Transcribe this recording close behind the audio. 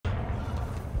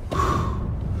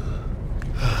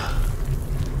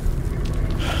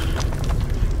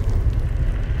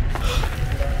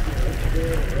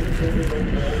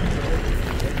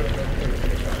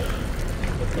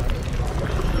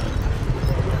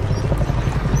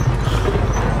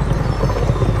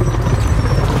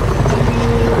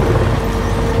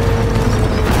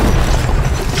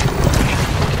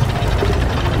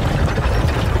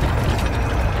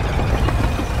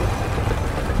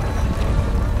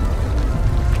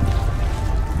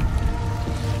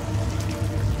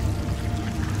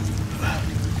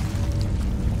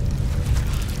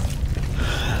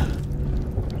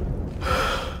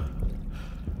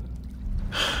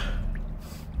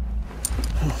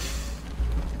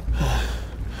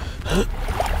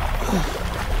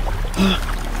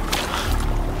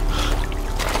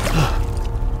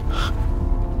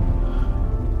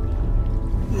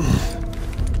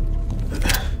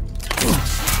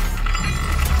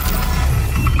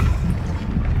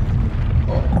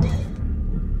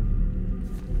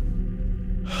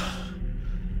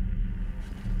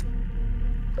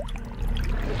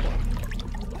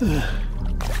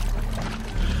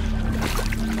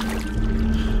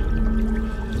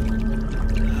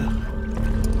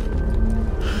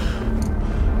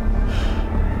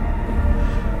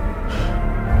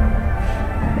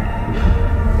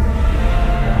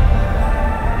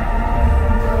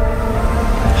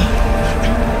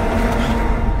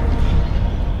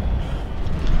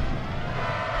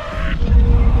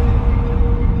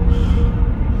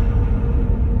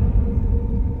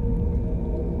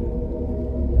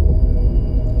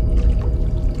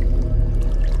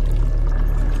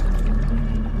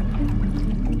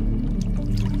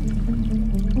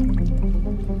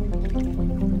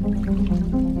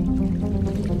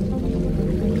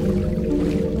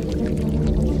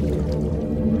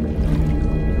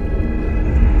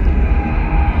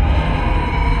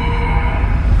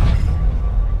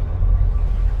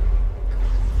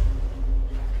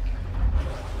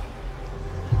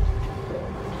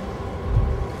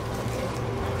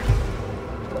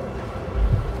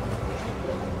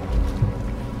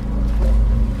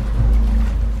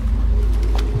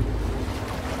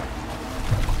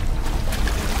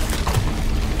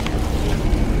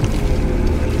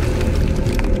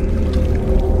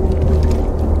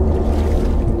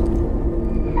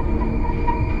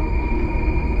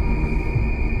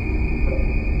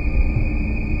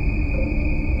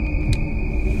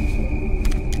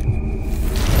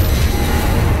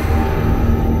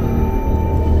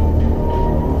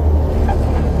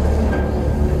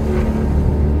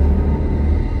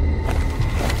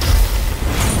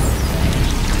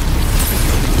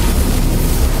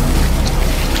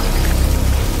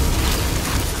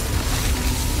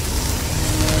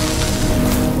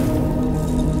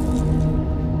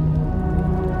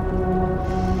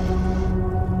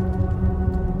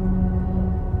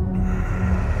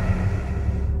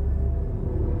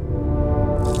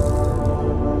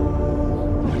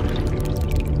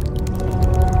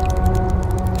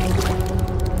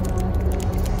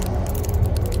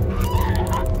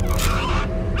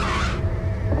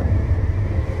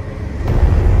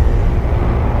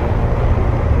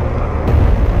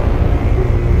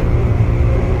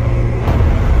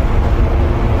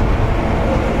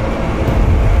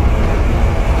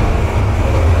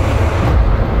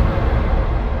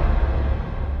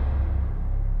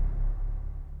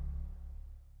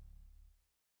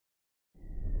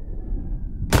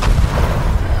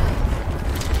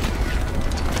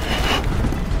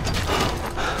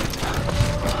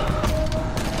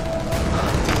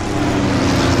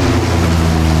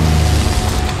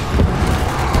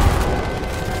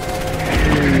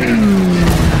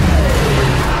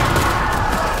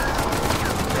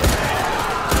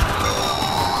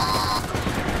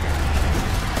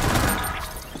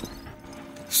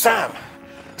Sam!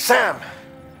 Sam!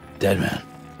 Dead man.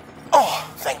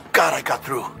 Oh, thank God I got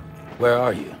through. Where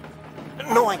are you?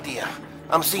 No idea.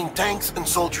 I'm seeing tanks and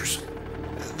soldiers.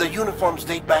 The uniforms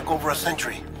date back over a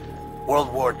century.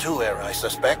 World War II era, I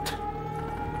suspect.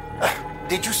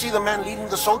 Did you see the man leading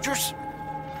the soldiers?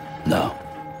 No.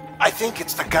 I think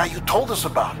it's the guy you told us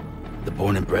about. The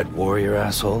born and bred warrior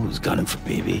asshole who's gunning for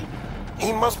BB?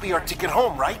 He must be our ticket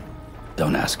home, right?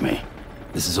 Don't ask me.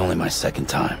 This is only my second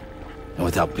time. And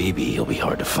without BB, he'll be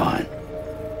hard to find.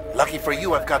 Lucky for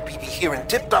you, I've got BB here in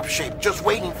tip-top shape, just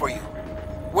waiting for you.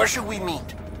 Where should we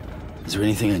meet? Is there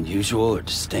anything unusual or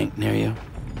distinct near you?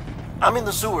 I'm in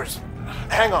the sewers.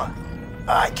 Hang on.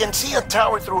 I can see a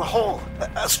tower through a hole.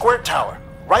 A square tower,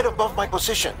 right above my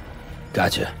position.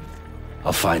 Gotcha.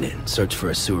 I'll find it and search for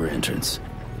a sewer entrance.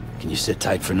 Can you sit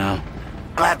tight for now?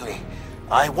 Gladly.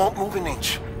 I won't move an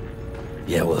inch.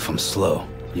 Yeah, well, if I'm slow,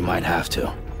 you might have to.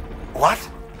 What?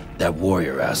 That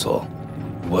warrior asshole.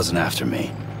 He wasn't after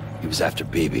me. He was after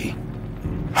BB.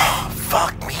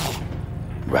 Fuck me.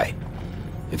 Right.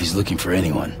 If he's looking for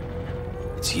anyone,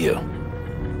 it's you.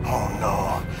 Oh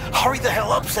no. Hurry the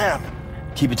hell up, Sam.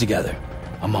 Keep it together.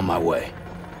 I'm on my way.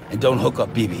 And don't hook up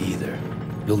BB either.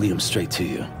 You'll lead him straight to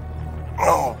you.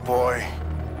 Oh boy.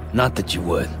 Not that you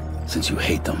would, since you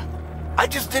hate them. I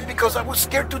just did because I was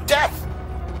scared to death.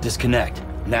 Disconnect,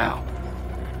 now.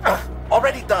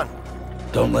 Already done.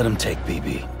 Don't let him take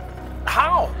BB.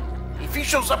 How? If he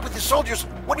shows up with his soldiers,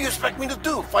 what do you expect me to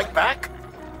do? Fight back?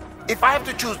 If I have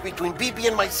to choose between BB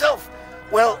and myself,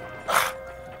 well...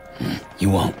 You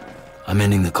won't. I'm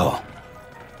ending the call.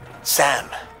 Sam.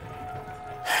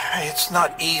 It's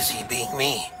not easy being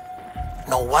me.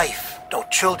 No wife, no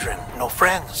children, no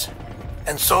friends.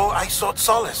 And so I sought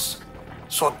solace,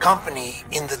 sought company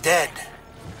in the dead.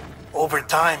 Over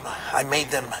time, I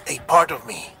made them a part of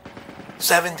me.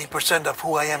 70% of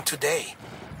who I am today.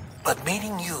 But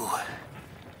meeting you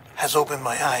has opened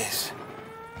my eyes.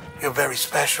 You're very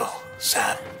special,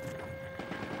 Sam.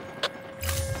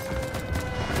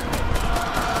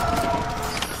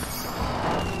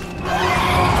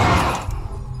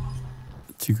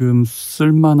 지금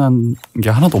쓸만한 게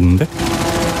하나도 없는데?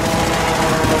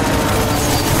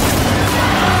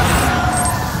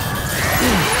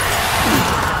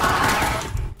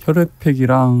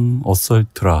 혈액팩이랑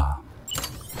어설트라.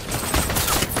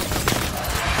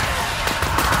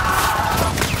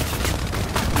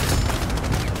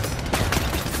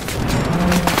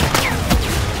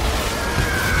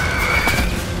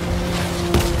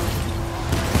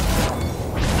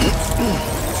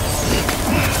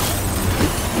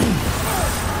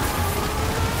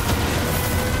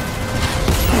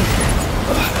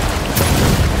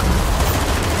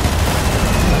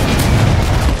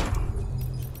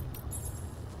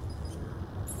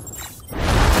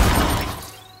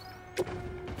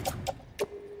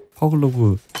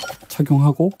 파워글로브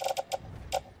착용하고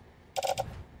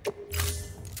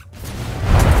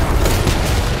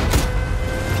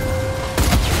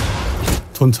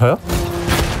전차야?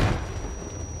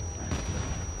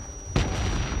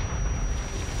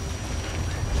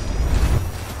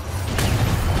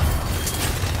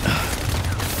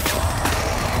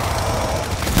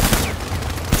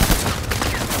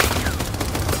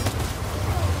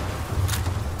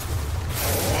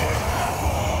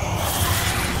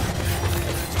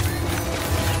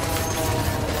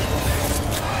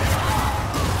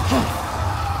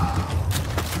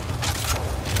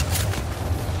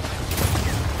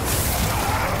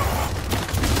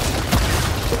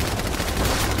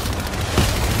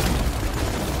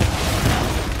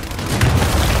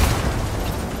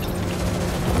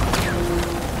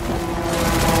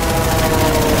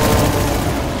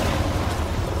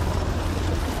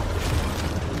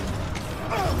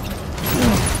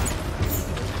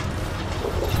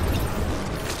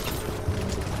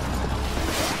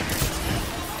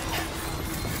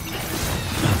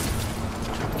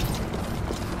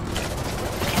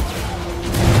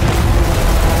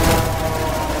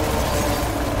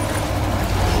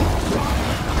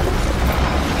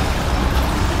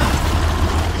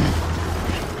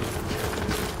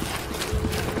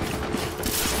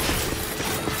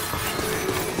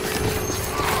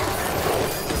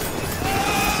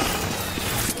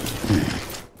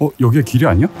 여기가 길이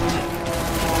아니야?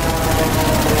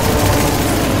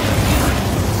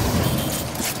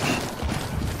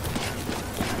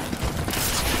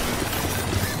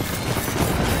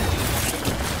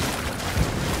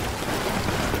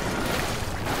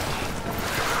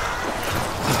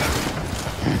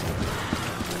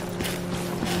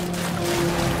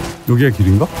 여기가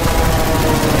길인가?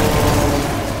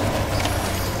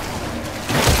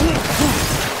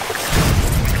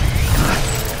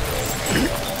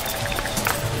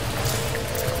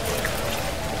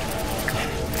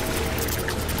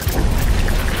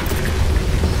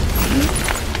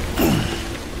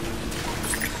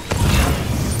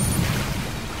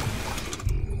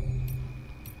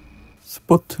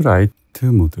 스포트라이트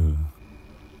모드.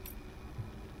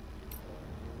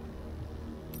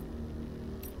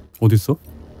 어딨어?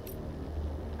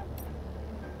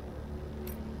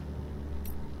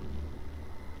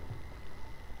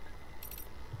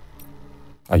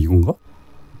 아, 이건가?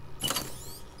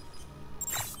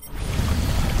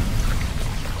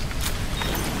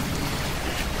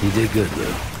 You did good,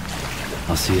 Lou.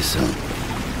 I'll see you soon.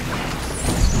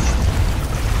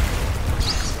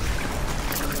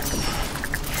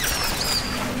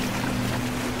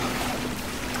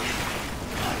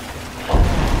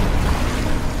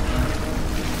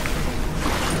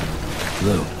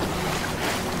 Lou.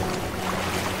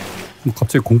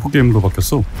 갑자기 공포 게임으로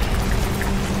바뀌었어.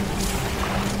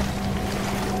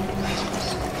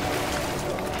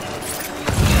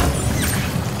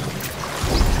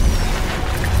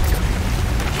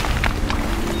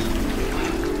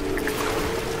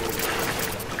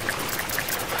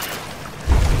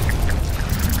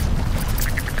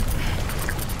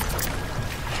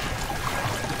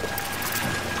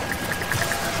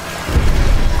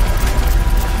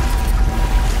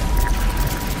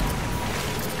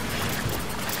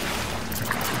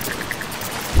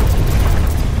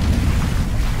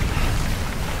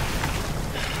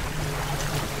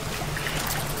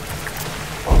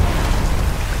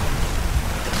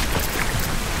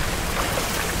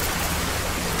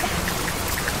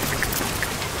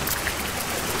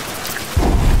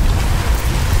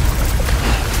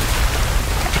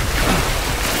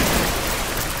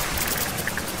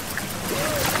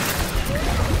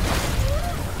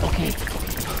 Okay.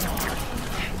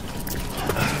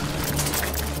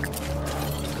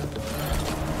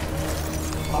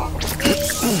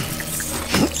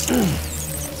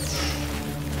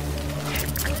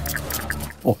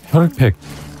 혈액팩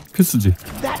필수지.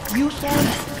 That you, Sam?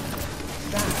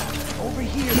 Sam, over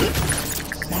here.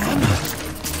 Sam?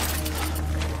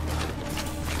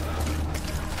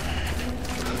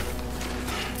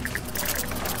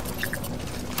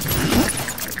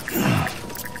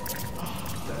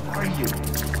 Where are you?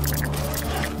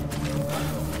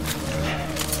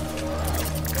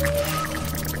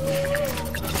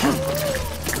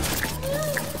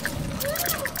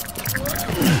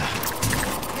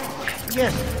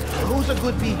 Yes, who's a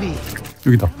good BB?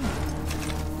 여기다.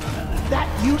 That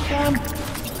you, Sam?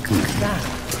 Sam,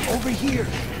 over here.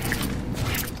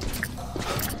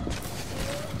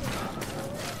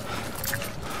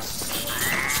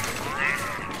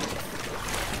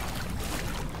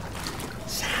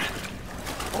 Sam,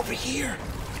 over here.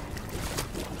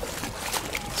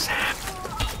 Sam.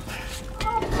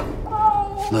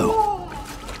 Lou.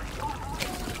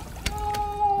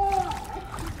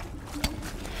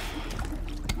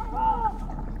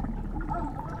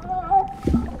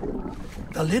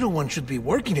 The little one should be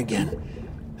working again.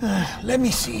 Let me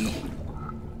see.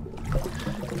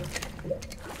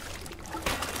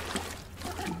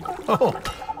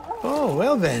 Oh,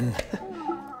 well then.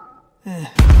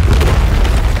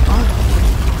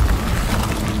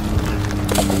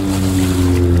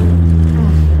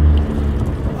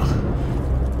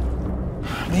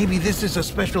 Maybe this is a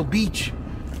special beach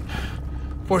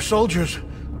for soldiers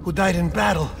who died in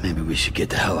battle. Maybe we should get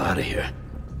the hell out of here.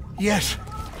 Yes.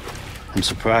 I'm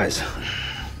surprised.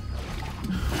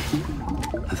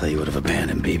 I thought you would have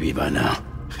abandoned BB by now.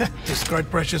 Discard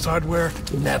precious hardware?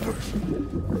 Never.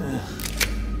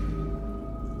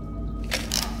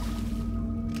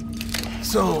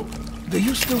 So, do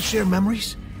you still share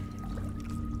memories?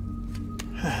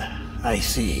 I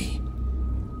see.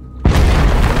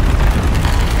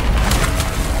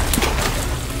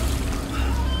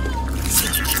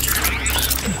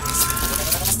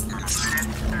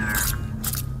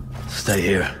 Stay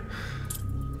here.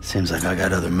 Seems like I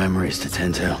got other memories to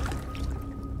tend to.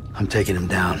 I'm taking him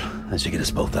down as you get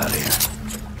us both out of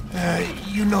here.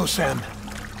 You know, Sam,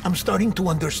 I'm starting to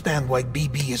understand why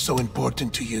BB is so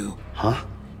important to you. Huh?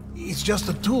 It's just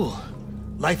a tool.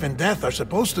 Life and death are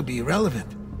supposed to be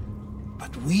irrelevant.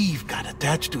 But we've got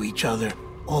attached to each other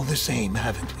all the same,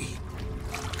 haven't we?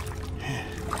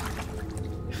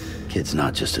 Kid's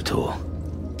not just a tool.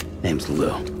 Name's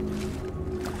Lou.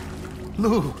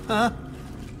 Lou, huh?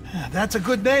 That's a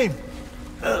good name.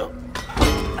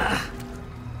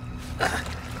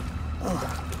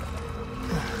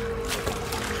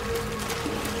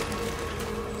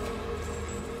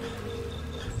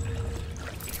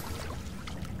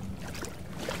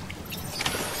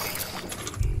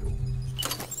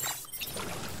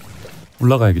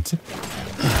 올라가야겠지?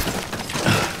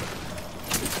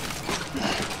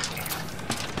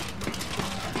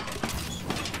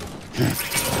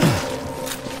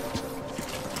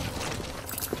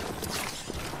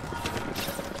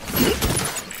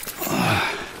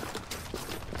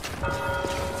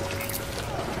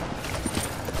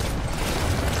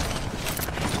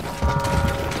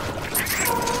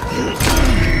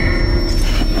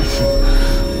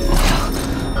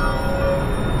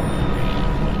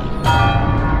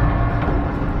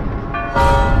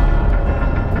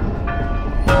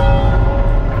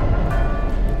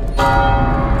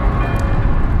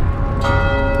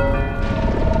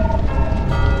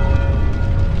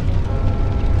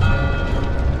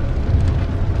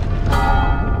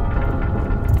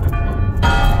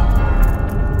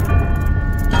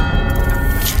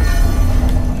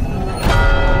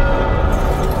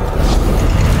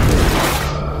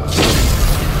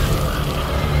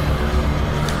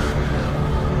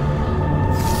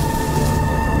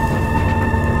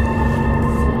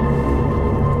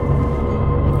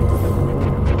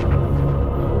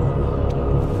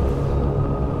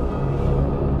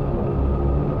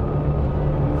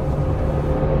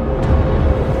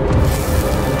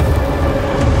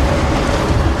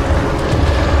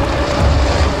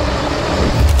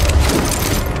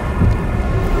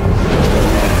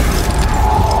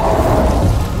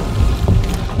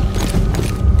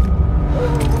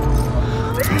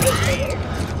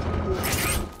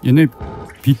 얘네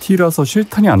BT라서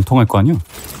실탄이 안 통할 거 아니야?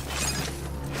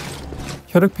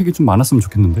 혈액팩이 좀 많았으면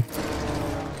좋겠는데.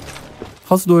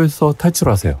 하수도에서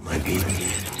탈출하세요.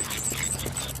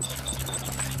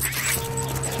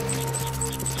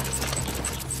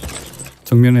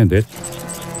 정면에 넷.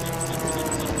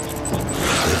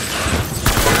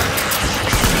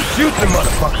 Shoot the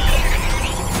motherfucker!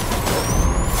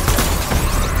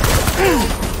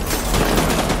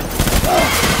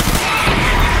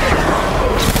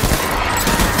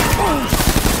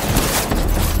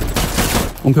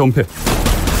 엄폐.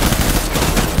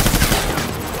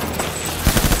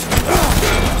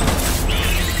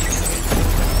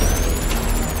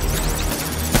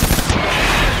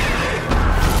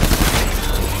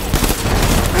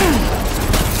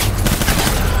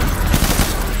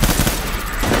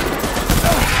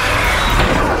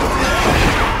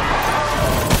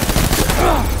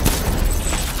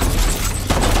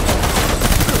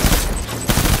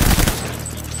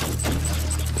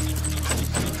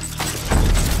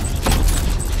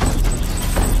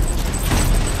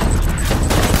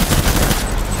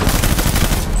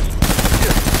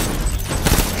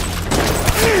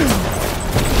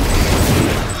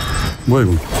 뭐야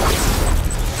이건?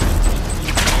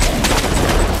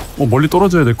 멀리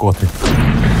떨어져야 될 것 같아.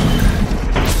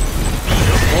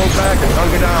 Hold back and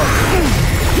hunker down.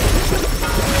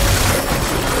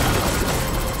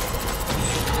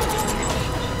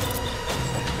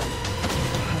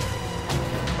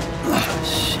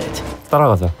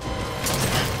 따라가자.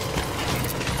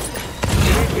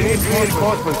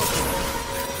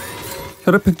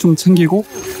 혈액팩 좀 챙기고.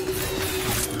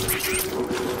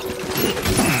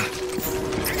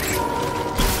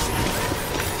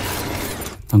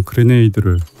 일단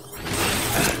그레네이드를.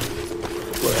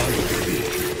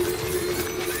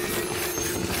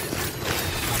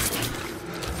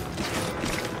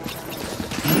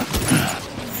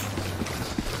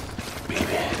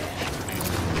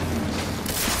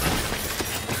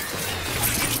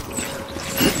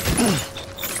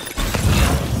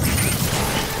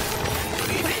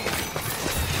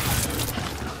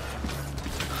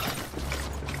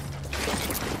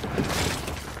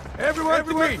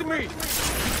 Everyone to me.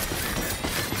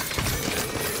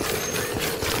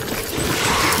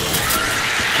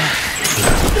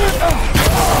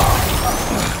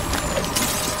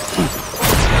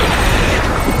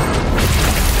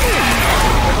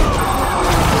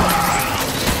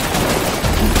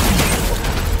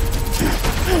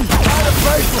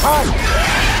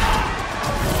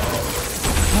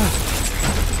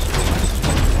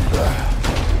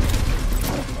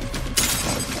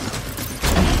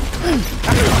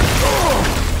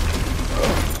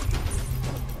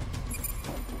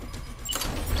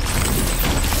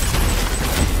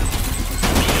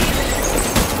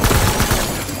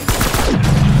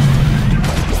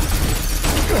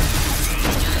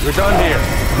 We're done here.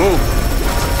 Move.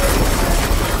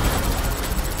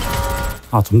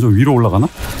 아, 점점 위로 올라가나?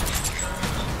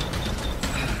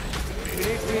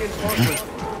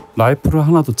 라이프를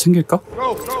하나 더 챙길까?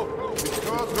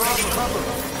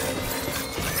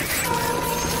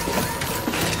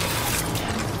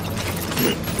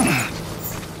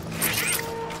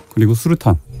 그리고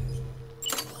수류탄.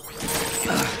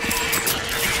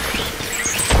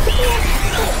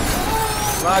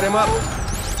 Light him up.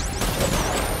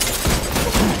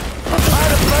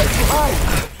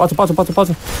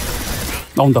 빠져.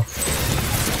 나온다.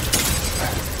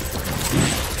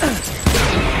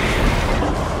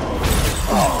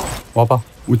 와봐.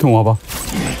 우통 와봐.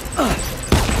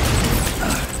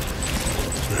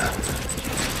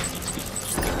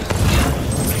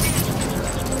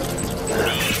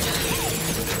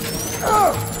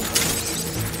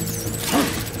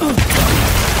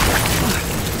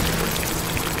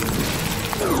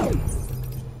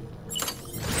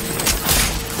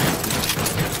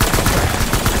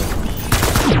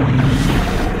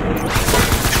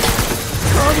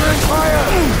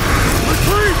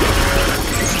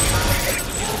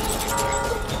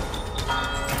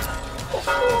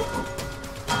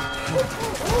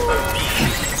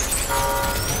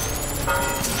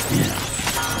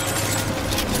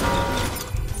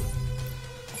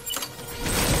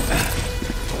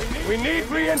 We need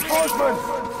reinforcements.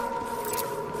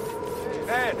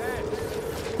 Ed.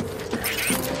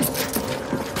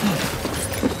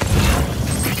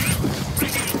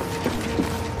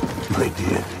 My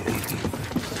dear lady.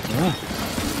 Huh?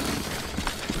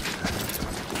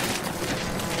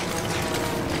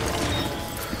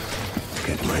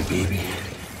 Get my baby.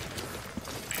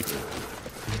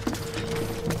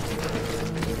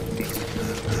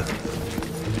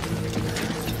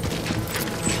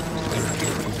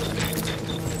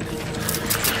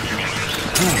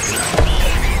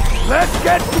 Let's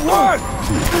get to work!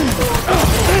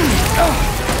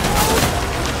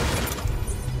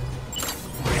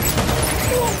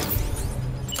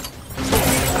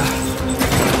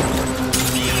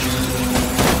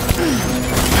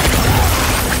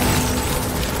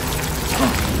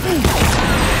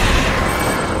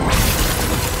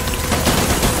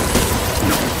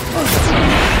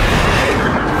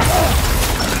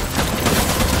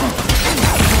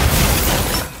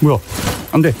 뭐야?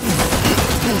 안 돼.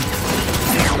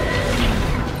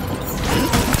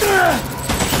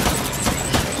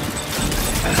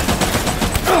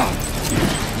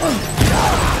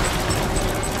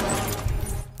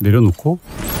 내려놓고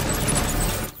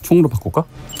총으로 바꿀까?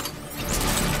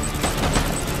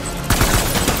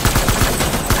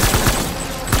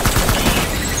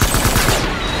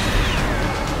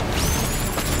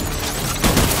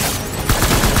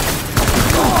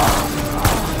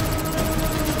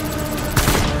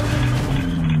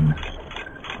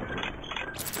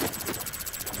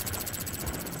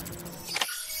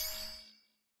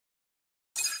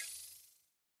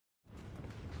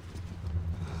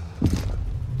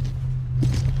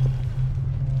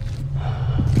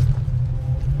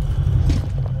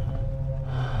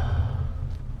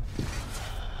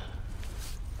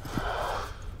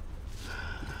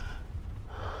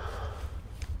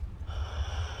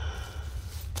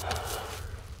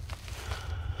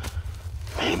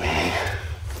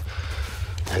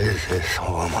 This is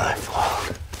all my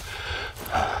fault.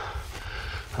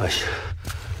 I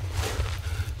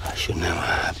should never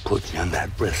have put you in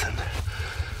that prison.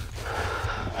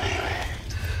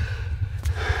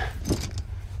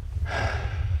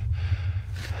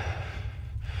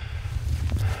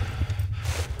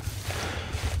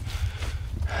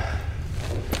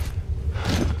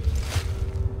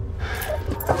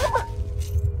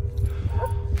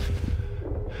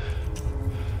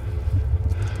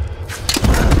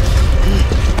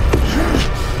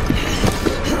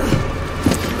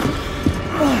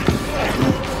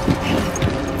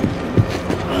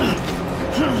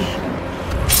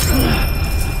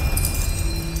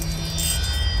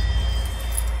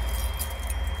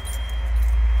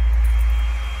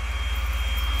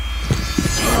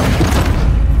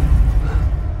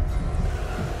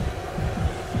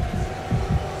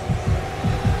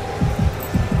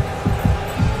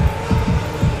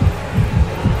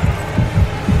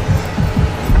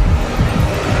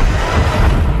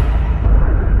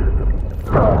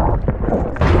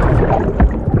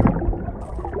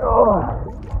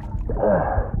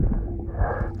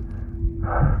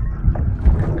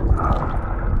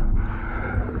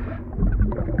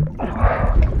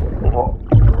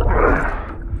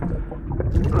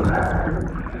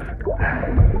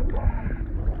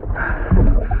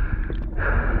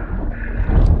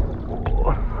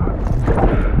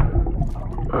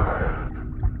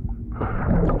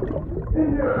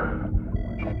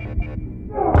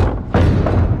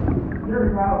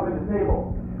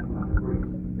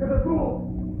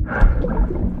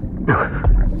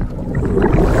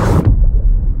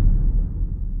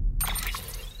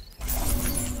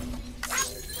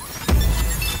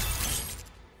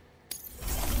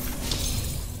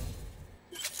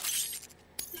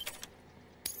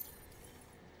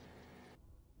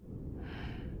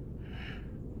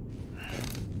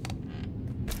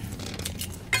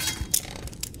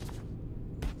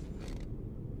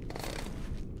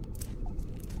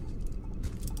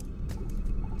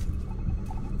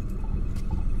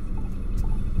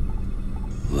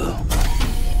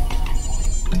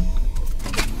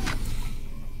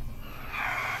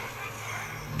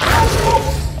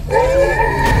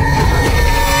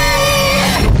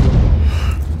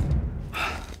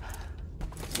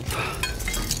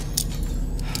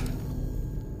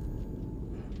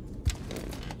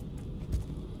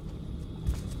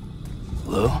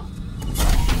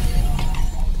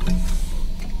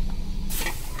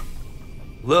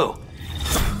 Lou,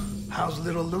 how's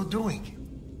little Lou doing?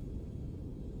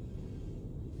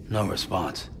 No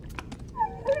response.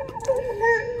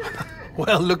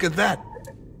 Well, look at that.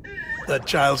 The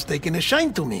child's taking a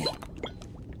shine to me.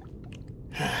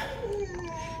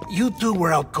 You two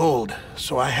were out cold,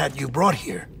 so I had you brought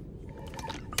here.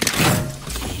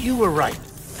 You were right.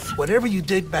 Whatever you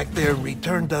did back there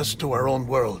returned us to our own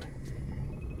world.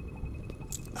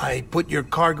 I put your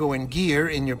cargo and gear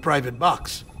in your private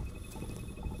box.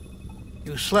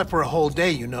 You slept for a whole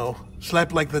day, you know.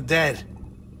 Slept like the dead.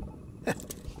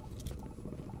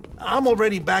 I'm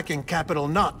already back in Capital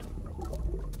Knot.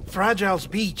 Fragile's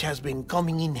beach has been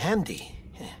coming in handy.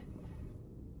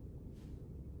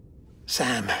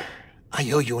 Sam,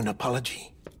 I owe you an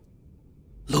apology.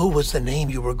 Lou was the name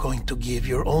you were going to give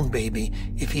your own baby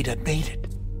if he'd had made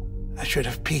it. I should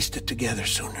have pieced it together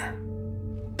sooner.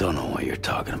 Don't know what you're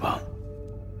talking about.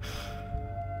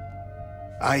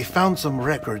 I found some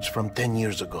records from 10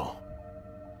 years ago.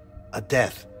 A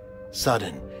death,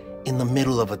 sudden, in the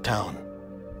middle of a town.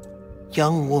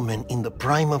 Young woman in the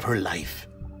prime of her life.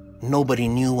 Nobody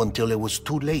knew until it was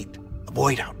too late. A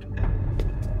void out.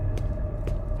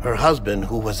 Her husband,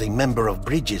 who was a member of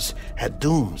Bridges, had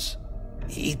dooms.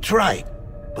 He tried,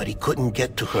 but he couldn't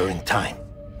get to her in time.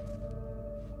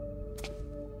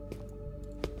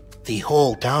 The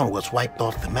whole town was wiped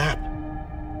off the map,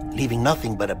 leaving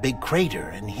nothing but a big crater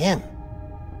and him,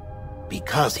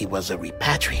 because he was a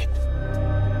repatriate.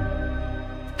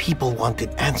 People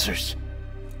wanted answers.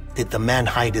 Did the man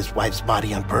hide his wife's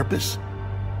body on purpose?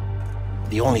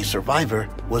 The only survivor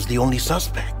was the only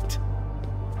suspect.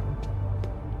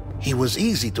 He was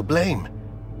easy to blame,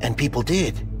 and people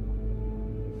did.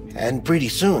 And pretty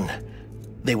soon,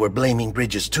 they were blaming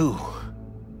Bridges too.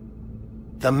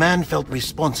 The man felt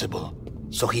responsible,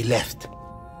 so he left.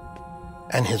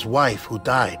 And his wife, who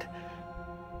died,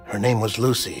 her name was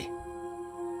Lucy.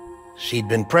 She'd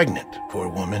been pregnant, poor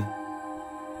woman.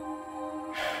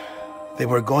 They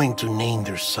were going to name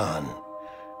their son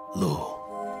Lou.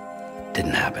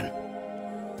 Didn't happen.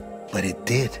 But it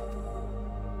did.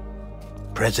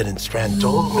 President Strand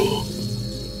told me.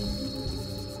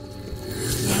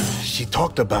 She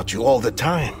talked about you all the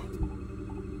time.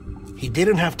 He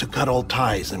didn't have to cut all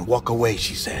ties and walk away,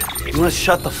 she said. You wanna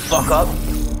shut the fuck up?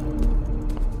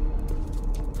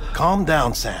 Calm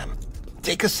down, Sam.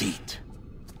 Take a seat.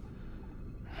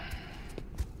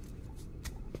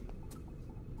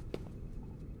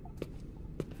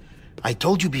 I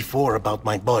told you before about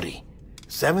my body.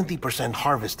 70%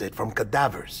 harvested from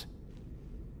cadavers.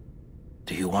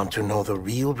 Do you want to know the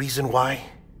real reason why?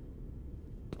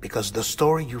 Because the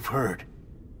story you've heard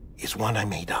is one I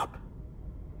made up.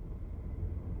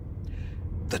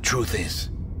 The truth is,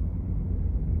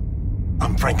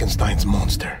 I'm Frankenstein's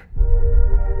monster.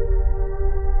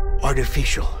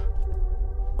 Artificial,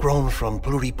 grown from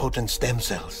pluripotent stem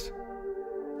cells.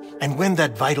 And when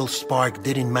that vital spark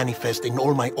didn't manifest in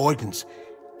all my organs,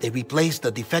 they replaced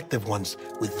the defective ones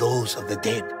with those of the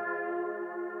dead.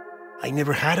 I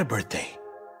never had a birthday.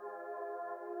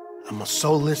 I'm a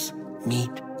soulless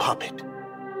meat puppet.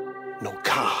 No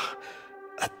car,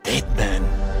 a dead man.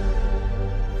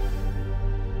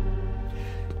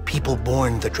 People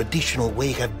born the traditional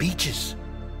way have beaches.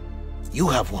 You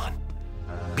have one.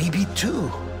 BB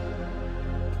too.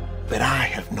 But I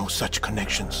have no such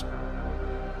connections.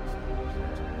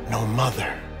 No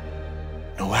mother,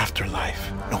 no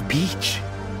afterlife, no beach.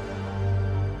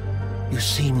 You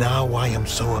see now why I'm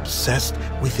so obsessed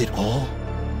with it all?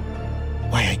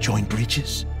 Why I joined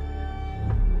Bridges?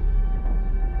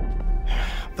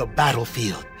 The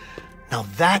battlefield. Now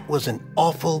that was an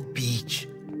awful beach.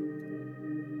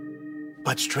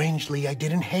 But strangely, I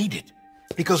didn't hate it,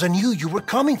 because I knew you were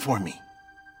coming for me.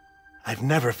 I've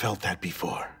never felt that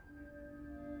before.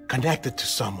 Connected to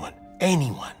someone,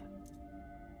 anyone.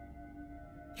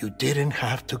 You didn't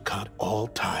have to cut all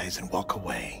ties and walk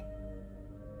away.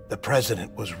 The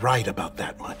president was right about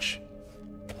that much.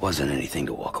 Wasn't anything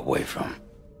to walk away from.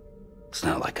 It's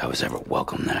not like I was ever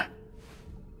welcome there.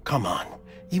 Come on,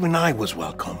 even I was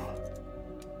welcome.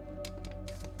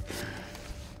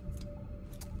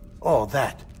 Oh,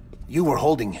 that. You were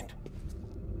holding it.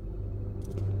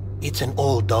 It's an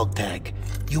old dog tag,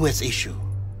 US issue.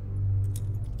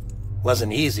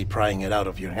 Wasn't easy prying it out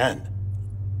of your hand.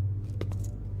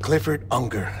 Clifford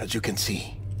Unger, as you can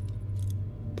see.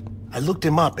 I looked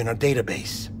him up in our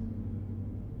database.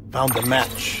 Found a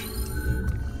match.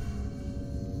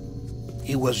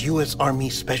 He was US Army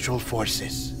Special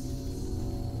Forces.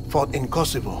 Fought in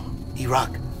Kosovo,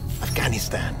 Iraq,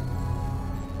 Afghanistan.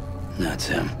 That's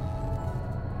him.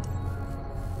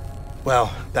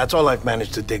 Well, that's all I've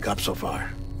managed to dig up so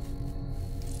far.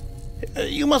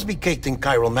 You must be caked in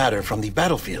chiral matter from the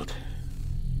battlefield.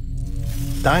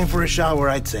 Time for a shower,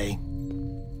 I'd say.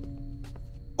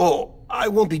 Oh, I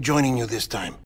won't be joining you this time.